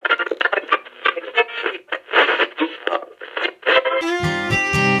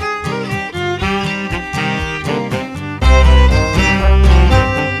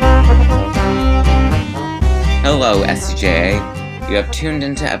Hello SDJA, you have tuned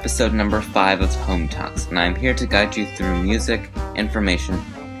into episode number 5 of Hometalks, and I am here to guide you through music, information,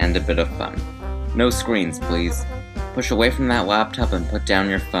 and a bit of fun. No screens, please. Push away from that laptop and put down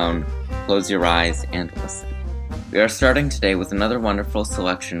your phone, close your eyes, and listen. We are starting today with another wonderful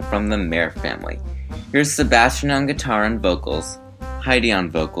selection from the Mayer family. Here's Sebastian on guitar and vocals, Heidi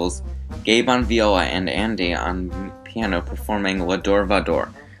on vocals, Gabe on viola, and Andy on piano performing VDor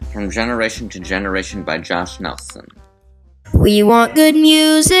VDor, From Generation to Generation by Josh Nelson. We want good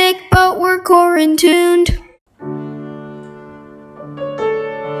music, but we're quarantined.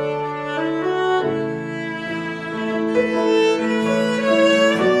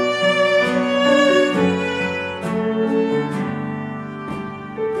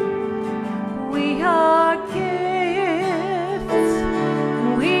 We are gifts,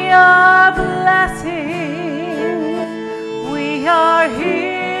 we are blessings, we are history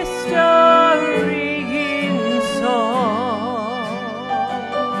in song.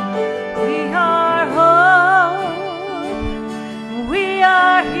 We are hope, we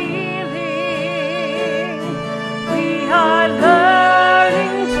are healing, we are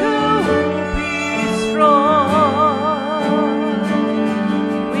learning to be strong.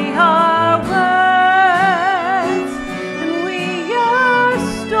 We are words and we are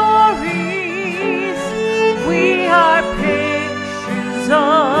stories, we are pictures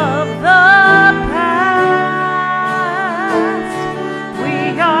of the past. We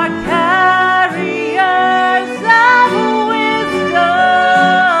are carriers of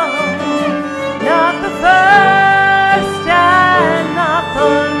wisdom, not the first and not the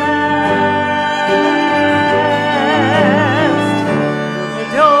last.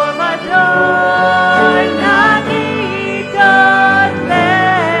 VDor VDor, nagid od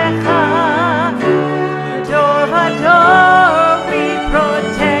lecha. VDor VDor, we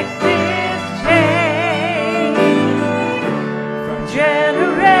protect this chain from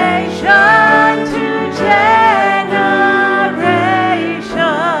generation to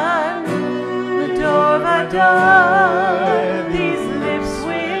generation. VDor VDor, these lips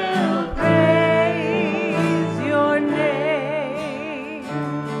will praise your name.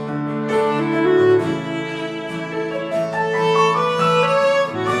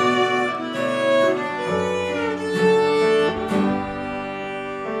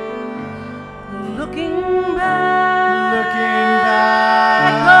 Looking back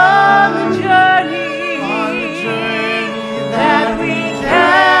on the journey that we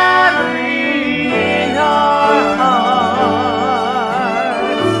carry in our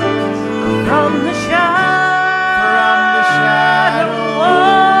hearts, from the shadow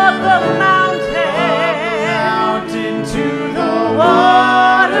of the mountain to the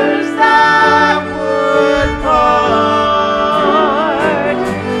waters that would part.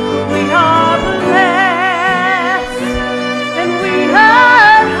 We are blessed and we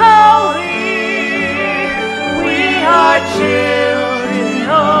are holy. We are children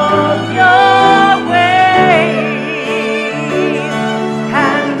of your ways,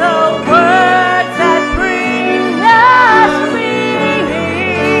 and the words that bring us meaning,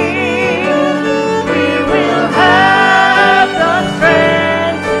 we will have the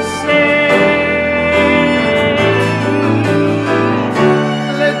strength to sing.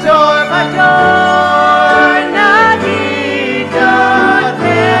 VDor VDor, nagid od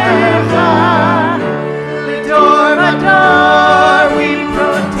lecha. VDor VDor, we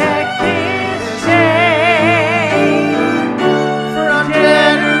protect this chain from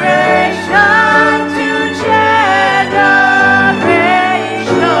generation to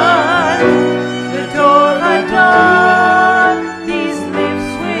generation. VDor VDor, these lips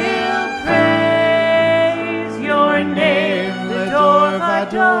will praise your name. VDor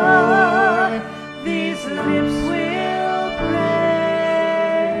VDor, these lips will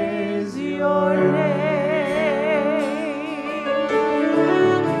praise your name.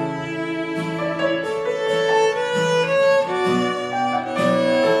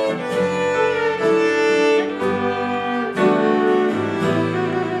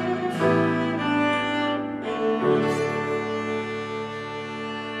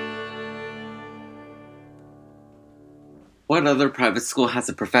 What other private school has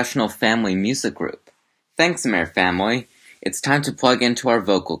a professional family music group? Thanks, Mayer family. It's time to plug into our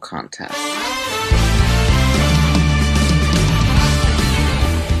vocal contest.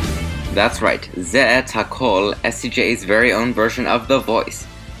 That's right, Za Et Ha Kul, SDJA's very own version of The Voice.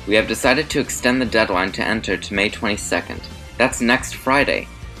 We have decided to extend the deadline to enter to May 22nd. That's next Friday.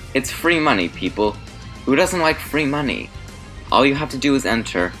 It's free money, people. Who doesn't like free money? All you have to do is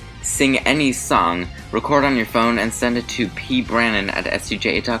enter, sing any song, record on your phone, and send it to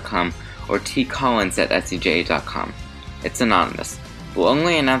pbrannon@sdja.com or tcollins@sdja.com. It's anonymous. We'll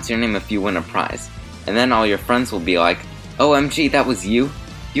only announce your name if you win a prize, and then all your friends will be like, "OMG, that was you?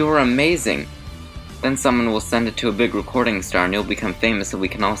 You were amazing!" Then someone will send it to a big recording star and you'll become famous and we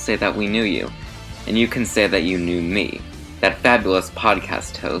can all say that we knew you. And you can say that you knew me, that fabulous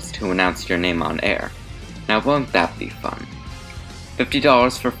podcast host who announced your name on air. Now won't that be fun?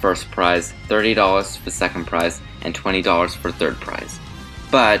 $50 for first prize, $30 for second prize, and $20 for third prize.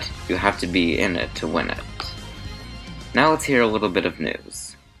 But you have to be in it to win it. Now let's hear a little bit of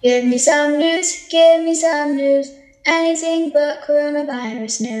news. Give me some news, anything but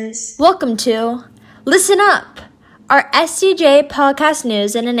coronavirus news. Welcome to Listen Up, our SDJA podcast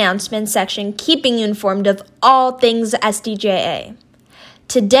news and announcements section, keeping you informed of all things SDJA.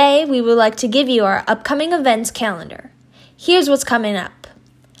 Today, we would like to give you our upcoming events calendar. Here's what's coming up.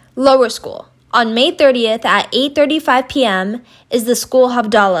 Lower School. On May 30th at 8:35 p.m. is the School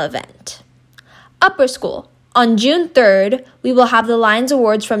Havdalah event. Upper School. On June 3rd, we will have the Lions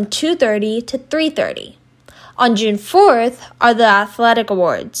Awards from 2:30 to 3:30. On June 4th are the Athletic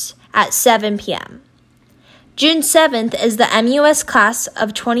Awards at 7 p.m. June 7th is the MUS Class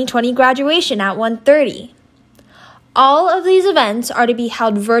of 2020 graduation at 1:30. All of these events are to be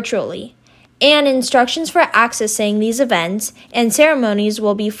held virtually, and instructions for accessing these events and ceremonies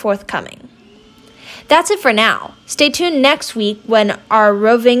will be forthcoming. That's it for now. Stay tuned next week when our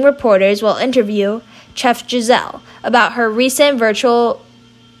roving reporters will interview Chef Giselle about her recent virtual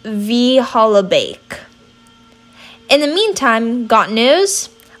Viola bake. In the meantime, got news?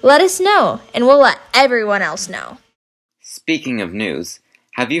 Let us know, and we'll let everyone else know. Speaking of news,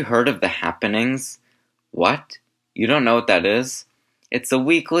 have you heard of the happenings? What? You don't know what that is? It's a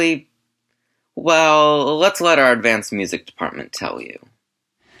weekly... Well, let's let our advanced music department tell you.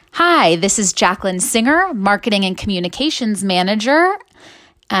 Hi, this is Jacqueline Singer, Marketing and Communications Manager,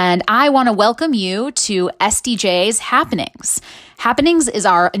 and I want to welcome you to SDJ's Happenings. Happenings is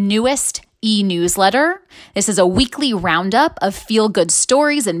our newest e-newsletter. This is a weekly roundup of feel-good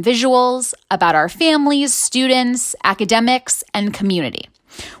stories and visuals about our families, students, academics, and community.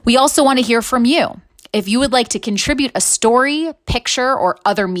 We also want to hear from you. If you would like to contribute a story, picture, or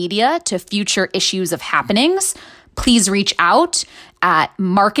other media to future issues of Happenings, please reach out at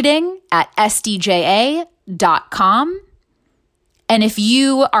marketing@sdja.com. And if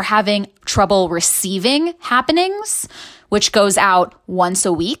you are having trouble receiving Happenings, which goes out once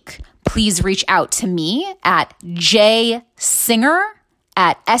a week, please reach out to me at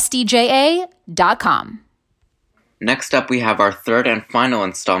jsinger@sdja.com. Next up, we have our third and final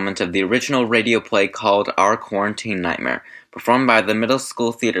installment of the original radio play called Our Quarantine Nightmare, performed by the middle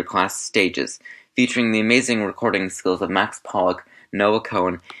school theater class Stages, featuring the amazing recording skills of Max Pollak, Noa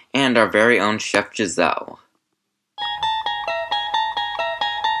Cohen, and our very own Chef Giselle.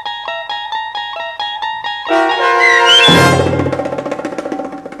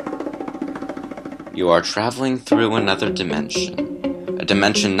 You are traveling through another dimension, a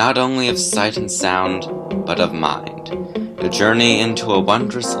dimension not only of sight and sound, but of mind, a journey into a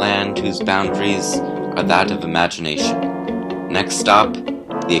wondrous land whose boundaries are that of imagination. Next stop,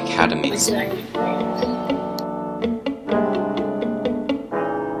 the Academy.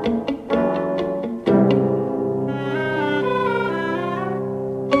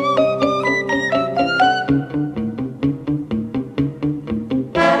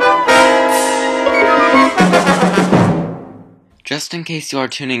 Just in case you are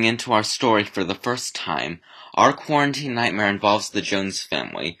tuning into our story for the first time, Our Quarantine Nightmare involves the Jones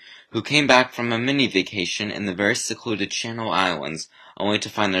family, who came back from a mini-vacation in the very secluded Channel Islands, only to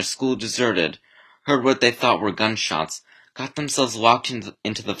find their school deserted, heard what they thought were gunshots, got themselves locked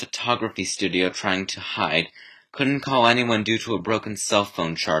into the photography studio trying to hide, couldn't call anyone due to a broken cell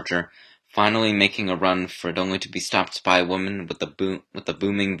phone charger, finally making a run for it only to be stopped by a woman with a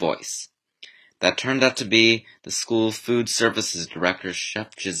booming voice. That turned out to be the school food services director,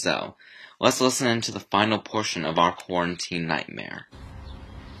 Chef Giselle. Let's listen into the final portion of Our Quarantine Nightmare.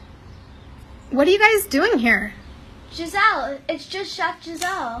 What are you guys doing here? Giselle, it's just Chef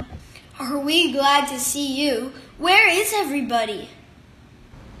Giselle. Are we glad to see you? Where is everybody?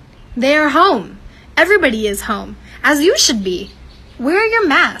 They are home. Everybody is home, as you should be. Wear your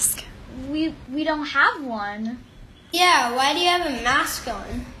mask. We don't have one. Yeah, why do you have a mask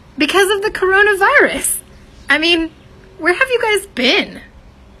on? Because of the coronavirus. I mean, where have you guys been?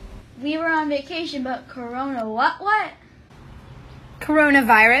 We were on vacation, but Corona what?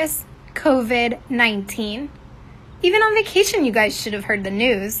 Coronavirus, COVID-19. Even on vacation, you guys should have heard the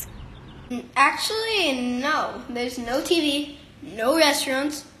news. Actually, no. There's no TV, no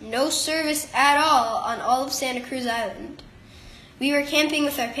restaurants, no service at all on all of Santa Cruz Island. We were camping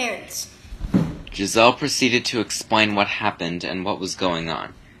with our parents. Giselle proceeded to explain what happened and what was going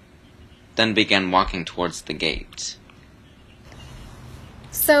on, then began walking towards the gate.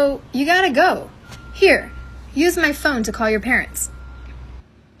 So, you gotta go. Here, use my phone to call your parents.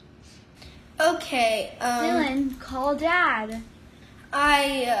 Okay, Dylan, call Dad.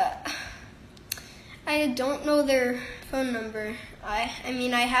 I don't know their phone number. I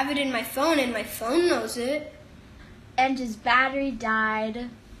mean, I have it in my phone and my phone knows it. And his battery died.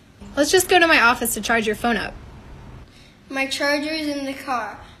 Let's just go to my office to charge your phone up. My charger is in the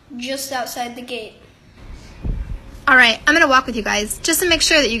car, just outside the gate. Alright, I'm gonna walk with you guys, just to make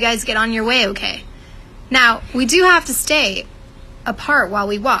sure that you guys get on your way okay. Now, we do have to stay apart while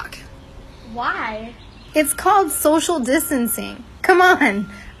we walk. Why? It's called social distancing. Come on,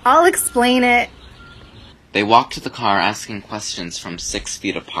 I'll explain it. They walked to the car asking questions from 6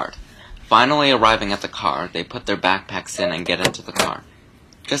 feet apart. Finally arriving at the car, they put their backpacks in and get into the car.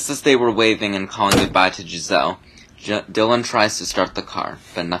 Just as they were waving and calling goodbye to Giselle, Dylan tries to start the car,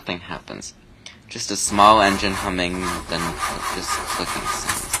 but nothing happens. Just a small engine humming, then just clicking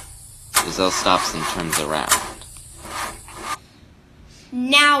sounds. Giselle stops and turns around.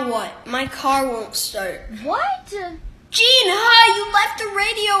 Now what? My car won't start. What? Gina, you left the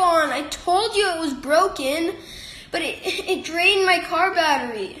radio on. I told you it was broken, but it drained my car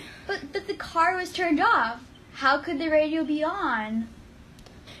battery. But the car was turned off. How could the radio be on?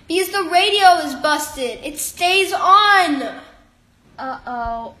 Because the radio is busted. It stays on.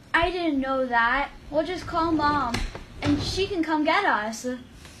 Uh-oh, I didn't know that. We'll just call Mom, and she can come get us.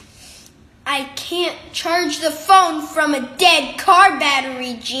 I can't charge the phone from a dead car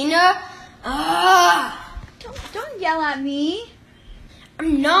battery, Gina. Don't yell at me.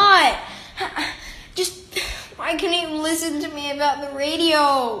 I'm not. Just, why can't you listen to me about the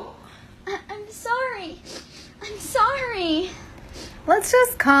radio? I'm sorry. I'm sorry. Let's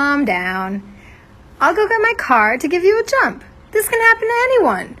just calm down. I'll go get my car to give you a jump. This can happen to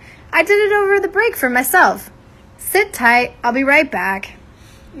anyone. I did it over the break for myself. Sit tight. I'll be right back.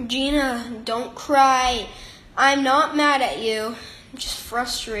 Gina, don't cry. I'm not mad at you. I'm just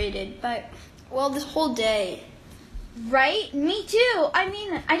frustrated by, this whole day. Right? Me too. I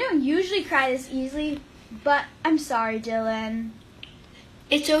mean, I don't usually cry this easily, but I'm sorry, Dylan.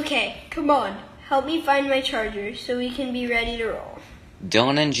 It's okay. Come on. Help me find my charger so we can be ready to roll.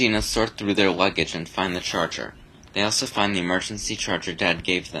 Dylan and Gina sort through their luggage and find the charger. They also find the emergency charger Dad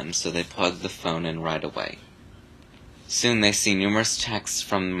gave them, so they plug the phone in right away. Soon they see numerous texts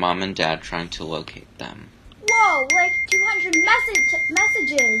from Mom and Dad trying to locate them. Whoa, like 200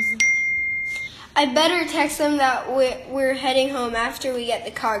 messages. I better text them that we're heading home after we get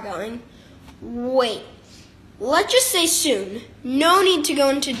the car going. Wait, let's just say soon. No need to go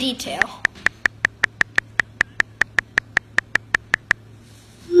into detail.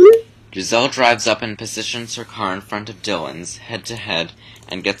 Giselle drives up and positions her car in front of Dylan's, head to head,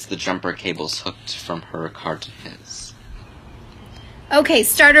 and gets the jumper cables hooked from her car to his. Okay,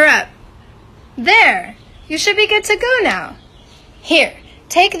 start her up. There! You should be good to go now. Here,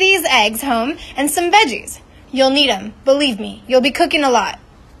 take these eggs home and some veggies. You'll need them. Believe me, you'll be cooking a lot.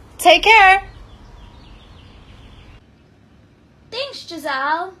 Take care! Thanks,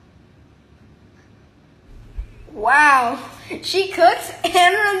 Giselle. Wow, she cooks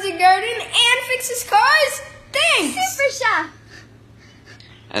and runs a garden and fixes cars? Thanks! Super chef!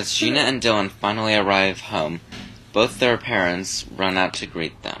 As Gina and Dylan finally arrive home, both their parents run out to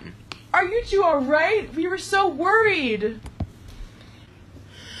greet them. Are you two alright? We were so worried.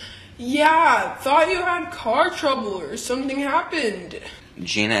 Yeah, thought you had car trouble or something happened.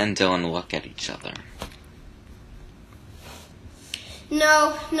 Gina and Dylan look at each other.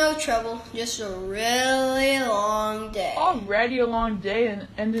 No trouble. Just a really long day. Already a long day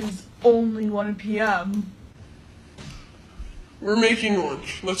and it's only 1 p.m. We're making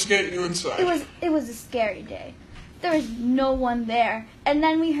lunch. Let's get you inside. It was a scary day. There was no one there. And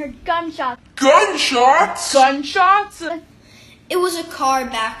then we heard gunshots. Gunshots? Gunshots? It was a car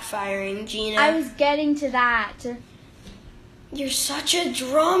backfiring, Gina. I was getting to that. You're such a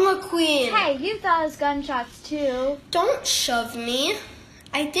drama queen. Hey, you thought it was gunshots too. Don't shove me.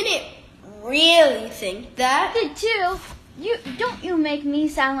 I didn't really think that. I did too. You make me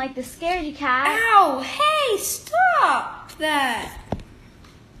sound like the scaredy cat. Ow! Hey, stop that.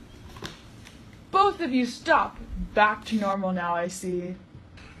 Both of you stop. Back to normal now, I see.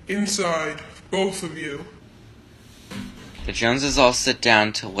 Inside, both of you. The Joneses all sit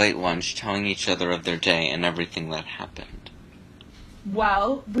down to late lunch, telling each other of their day and everything that happened.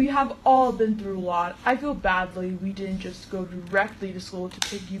 Well, we have all been through a lot. I feel badly we didn't just go directly to school to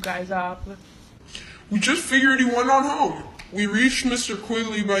pick you guys up. We just figured he went on home. We reached Mr.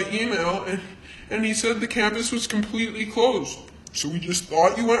 Quigley by email, and he said the campus was completely closed. So we just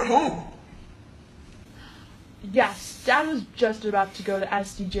thought you went home. Yes, Dad was just about to go to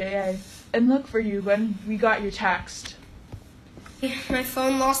SDJA and look for you when we got your text. My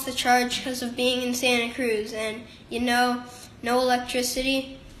phone lost the charge because of being in Santa Cruz and, no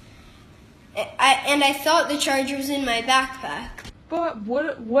electricity. I thought the charger was in my backpack. But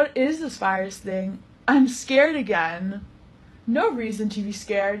what is this virus thing? I'm scared again. No reason to be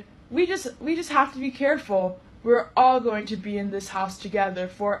scared. We just have to be careful. We're all going to be in this house together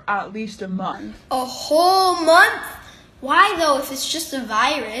for at least a month. A whole month? Why though, if it's just a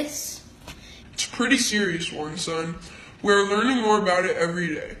virus? It's a pretty serious one, son. We're learning more about it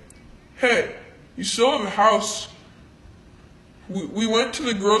every day. Hey, you still have a house. We went to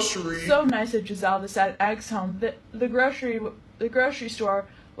the grocery. So nice of Giselle to send eggs home. The grocery store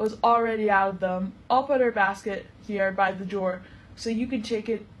was already out of them. I'll put her basket here by the door so you can take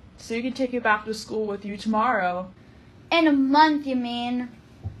it back to school with you tomorrow. In a month, you mean?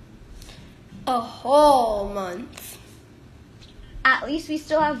 A whole month. At least we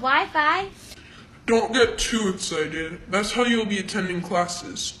still have Wi-Fi. Don't get too excited. That's how you'll be attending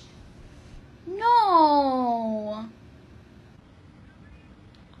classes. No.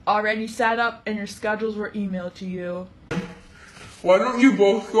 Already set up and your schedules were emailed to you. Why don't you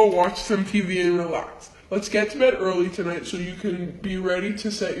both go watch some TV and relax? Let's get to bed early tonight so you can be ready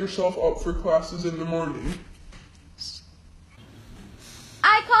to set yourself up for classes in the morning.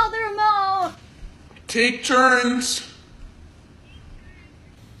 I called the remote. Take turns.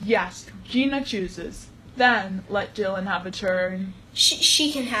 Yes, Gina chooses. Then let Dylan have a turn.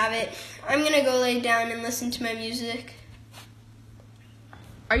 She can have it. I'm gonna go lay down and listen to my music.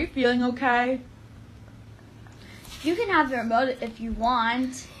 Are you feeling okay? You can have the remote if you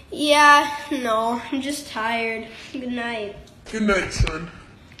want. Yeah, no, I'm just tired. Good night. Good night, son.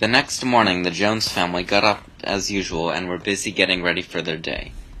 The next morning, the Jones family got up as usual and were busy getting ready for their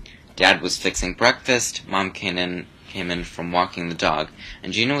day. Dad was fixing breakfast, Mom came in from walking the dog,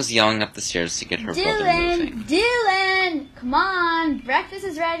 and Gina was yelling up the stairs to get her brother moving. Dylan! Come on, breakfast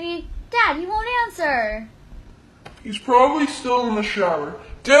is ready. Dad, he won't answer. He's probably still in the shower.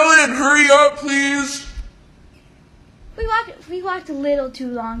 Dylan, hurry up, please! We walked a little too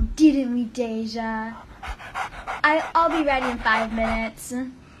long, didn't we, Deja? I'll be ready in 5 minutes.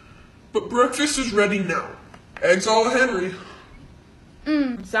 But breakfast is ready now. Eggs a la Henry.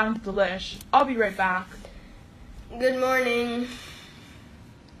 Sounds delish. I'll be right back. Good morning.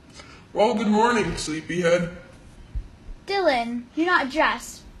 Well, good morning, sleepyhead. Dylan, you're not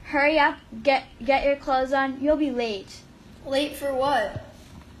dressed. Hurry up, get your clothes on. You'll be late. Late for what?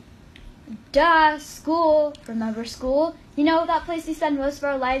 Duh, school. Remember school? You know that place we spend most of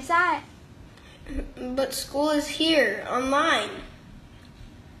our lives at? But school is here, online.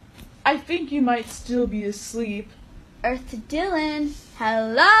 I think you might still be asleep. Earth to Dylan.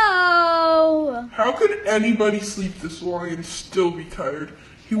 Hello! How could anybody sleep this long and still be tired?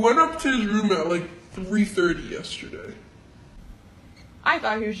 He went up to his room at like 3:30 yesterday. I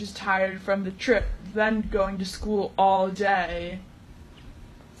thought he was just tired from the trip, then going to school all day.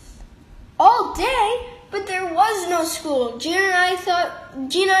 All day? But there was no school. Gina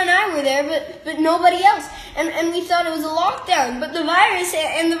and I were there, but nobody else. And we thought it was a lockdown. But the virus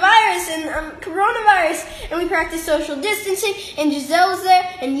and coronavirus. And we practiced social distancing. And Giselle was there.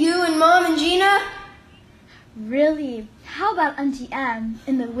 And you and Mom and Gina. Really? How about Auntie M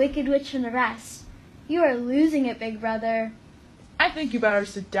and the Wicked Witch and the rest? You are losing it, big brother. I think you better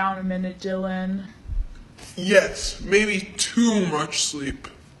sit down a minute, Dylan. Yes, maybe too much sleep.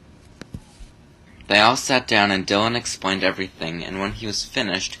 They all sat down and Dylan explained everything, and when he was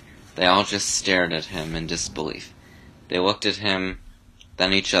finished, they all just stared at him in disbelief. They looked at him,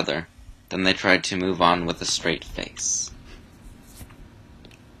 then each other, then they tried to move on with a straight face.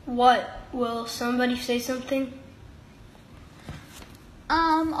 What? Will somebody say something?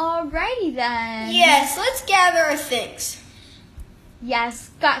 Alrighty then. Yes, let's gather our things. Yes,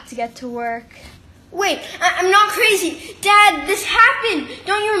 got to get to work. Wait, I'm not crazy. Dad, this happened.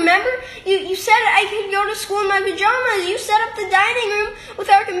 Don't you remember? You said I could go to school in my pajamas. You set up the dining room with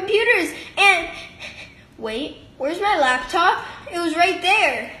our computers. And, wait, where's my laptop? It was right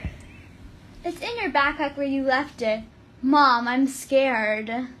there. It's in your backpack where you left it. Mom, I'm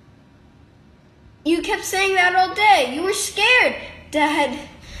scared. You kept saying that all day. You were scared. Dad,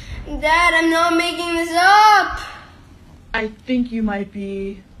 I'm not making this up. I think you might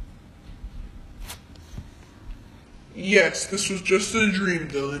be. Yes, this was just a dream,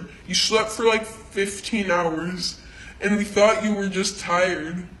 Dylan. You slept for like 15 hours, and we thought you were just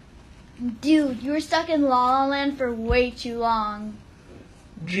tired. Dude, you were stuck in La La Land for way too long.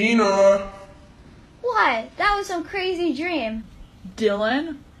 Gina! What? That was some crazy dream.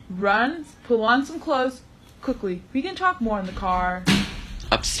 Dylan, run, pull on some clothes. Quickly, we can talk more in the car.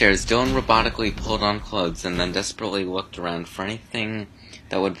 Upstairs, Dylan robotically pulled on clothes and then desperately looked around for anything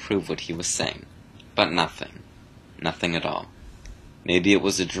that would prove what he was saying. But nothing. Nothing at all. Maybe it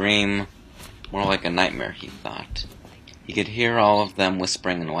was a dream, more like a nightmare, he thought. He could hear all of them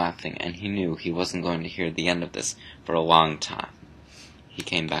whispering and laughing, and he knew he wasn't going to hear the end of this for a long time. He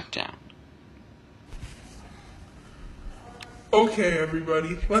came back down. Okay,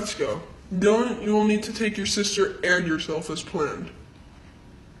 everybody, let's go. Dylan, you will need to take your sister and yourself as planned.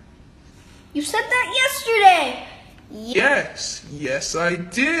 You said that yesterday. Yes, I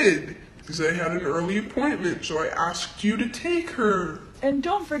did. Because I had an early appointment, so I asked you to take her. And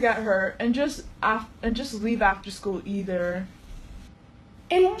don't forget her, and just leave after school either.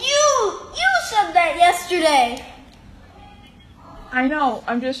 And you said that yesterday. I know,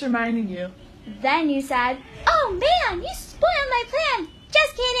 I'm just reminding you. Then you said, "Oh man, you spoiled my plan.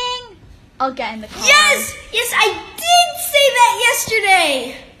 Just kidding." I'll get in the car. Yes, I did say that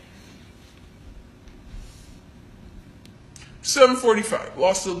yesterday. 7:45.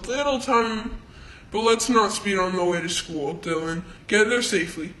 Lost a little time, but let's not speed on the way to school, Dylan. Get there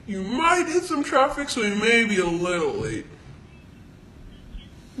safely. You might hit some traffic, so you may be a little late.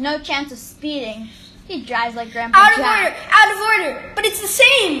 No chance of speeding. He drives like Grandpa Jack. Out of order, but it's the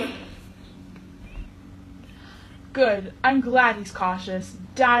same. Good, I'm glad he's cautious.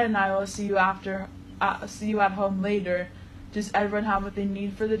 Dad and I will see you at home later. Does everyone have what they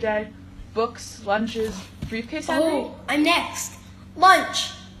need for the day? Books, lunches, briefcase, Henry? Oh, I'm next.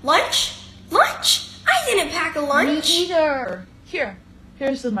 Lunch. I didn't pack a lunch. Me either.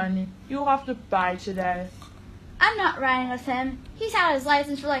 Here's the money. You'll have to buy today. I'm not riding with him. He's had his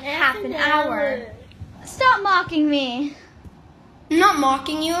license for like half an hour. Stop mocking me. I'm not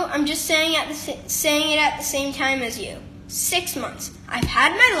mocking you. I'm just saying it at the same time as you. 6 months. I've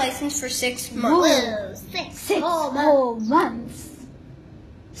had my license for 6 months. Whoa, 6 whole months.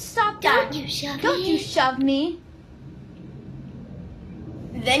 Stop that. Don't you shove me.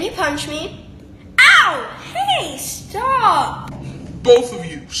 Then you punch me. Ow! Hey, stop! Both of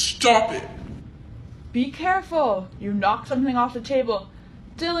you, stop it. Be careful. You knocked something off the table.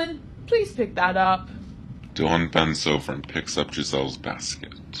 Dylan, please pick that up. Dylan bends over and picks up Giselle's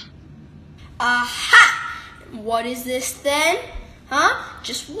basket. Aha! What is this then? Huh?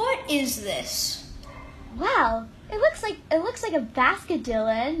 Just what is this? Wow, it looks like a basket,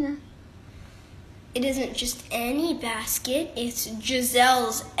 Dylan. It isn't just any basket, it's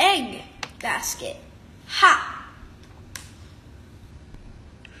Giselle's egg basket. Ha!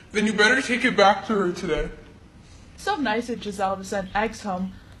 Then you better take it back to her today. So nice of Giselle to send eggs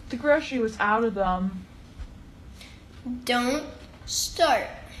home. The grocery was out of them. Don't start.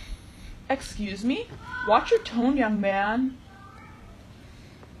 Excuse me? Watch your tone, young man.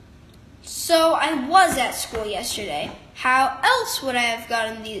 So I was at school yesterday. How else would I have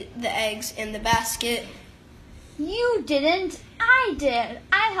gotten the eggs in the basket? You didn't. I did.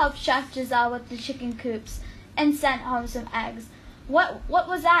 I helped Chef Giselle with the chicken coops and sent home some eggs. What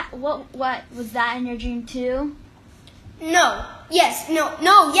was that? What was that in your dream too? No. Yes. No.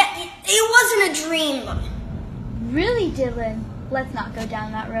 Yeah. It wasn't a dream. Really, Dylan? Let's not go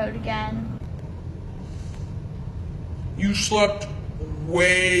down that road again. You slept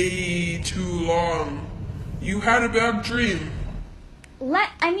way too long. You had a bad dream.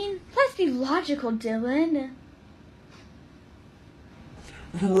 Let's be logical, Dylan.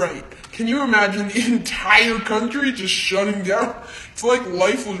 Right. Can you imagine the entire country just shutting down? It's like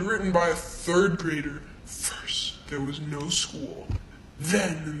life was written by a 3rd grader. First, there was no school.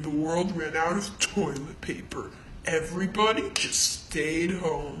 Then the world ran out of toilet paper. Everybody just stayed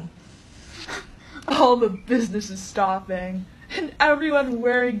home. All the business is stopping, and everyone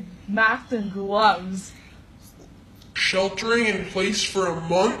wearing masks and gloves. Sheltering in place for a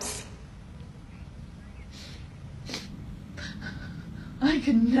month? I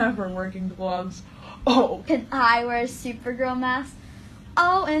could never work in gloves. Oh. Can I wear a Supergirl mask?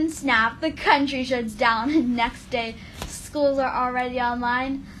 Oh, and snap, the country shuts down, and next day, schools are already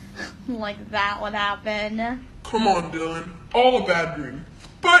online. Like that would happen. Come on, Dylan. All a bad dream,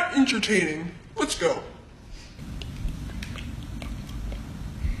 but entertaining. Let's go.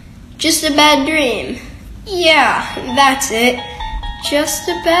 Just a bad dream. Yeah, that's it. Just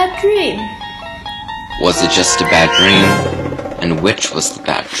a bad dream. Was it just a bad dream? And which was the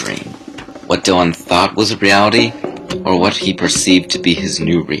bad dream? What Dylan thought was a reality, or what he perceived to be his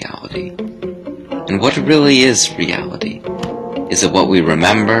new reality? And what really is reality? Is it what we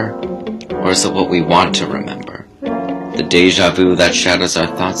remember, or is it what we want to remember? The deja vu that shadows our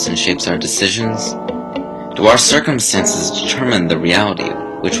thoughts and shapes our decisions? Do our circumstances determine the reality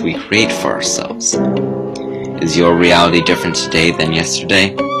which we create for ourselves? Is your reality different today than yesterday?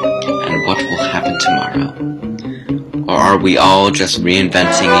 And what will happen tomorrow? Or are we all just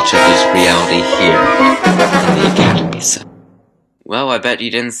reinventing each other's reality here in the Academy set? Well, I bet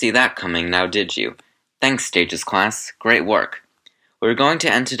you didn't see that coming, now did you? Thanks, Stages class. Great work. We're going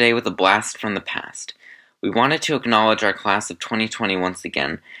to end today with a blast from the past. We wanted to acknowledge our class of 2020 once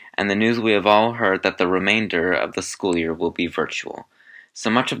again, and the news we have all heard that the remainder of the school year will be virtual. So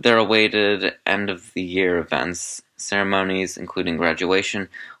much of their awaited end-of-the-year events, ceremonies, including graduation,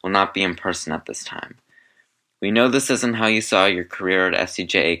 will not be in person at this time. We know this isn't how you saw your career at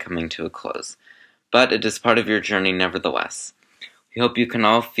SDJA coming to a close, but it is part of your journey nevertheless. We hope you can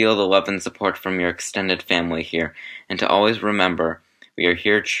all feel the love and support from your extended family here, and to always remember, we are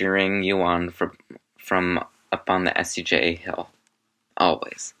here cheering you on from up on the SDJA hill.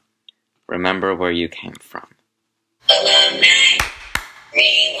 Always. Remember where you came from.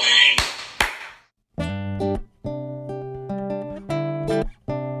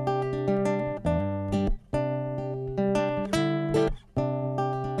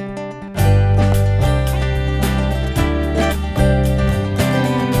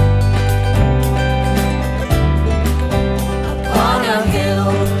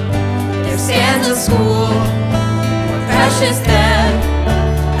 School, more precious than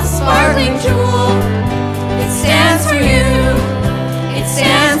a sparkling jewel. It stands for you, it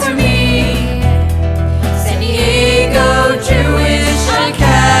stands for me. San Diego Jewish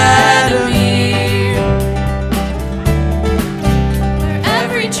Academy, where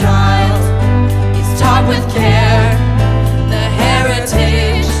every child is taught with care the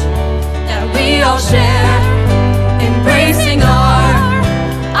heritage that we all share, embracing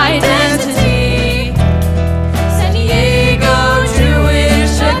our identity.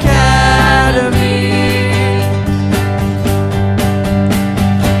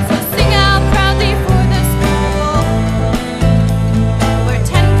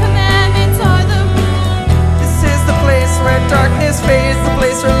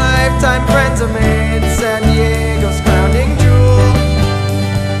 Lifetime friends are made, San Diego's crowning jewel.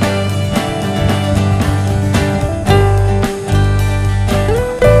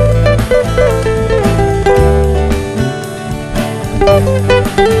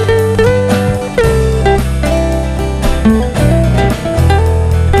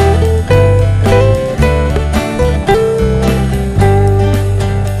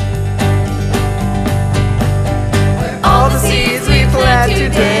 Where all the seeds we plant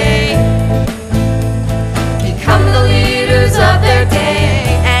today of their day,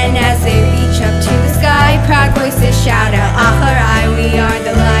 and as they reach up to the sky, proud voices shout out, Acharai, we are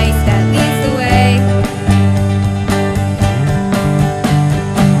the light that leads the way.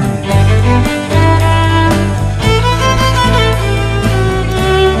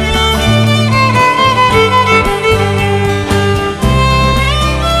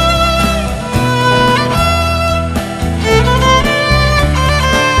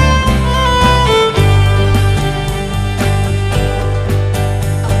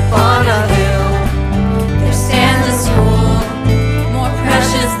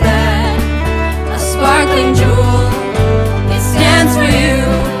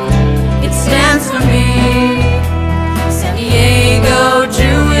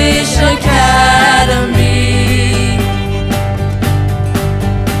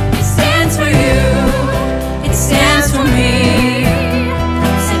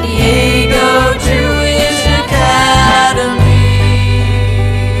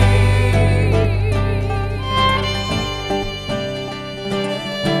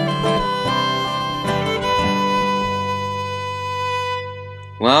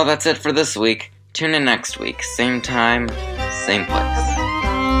 Well, that's it for this week. Tune in next week. Same time, same place.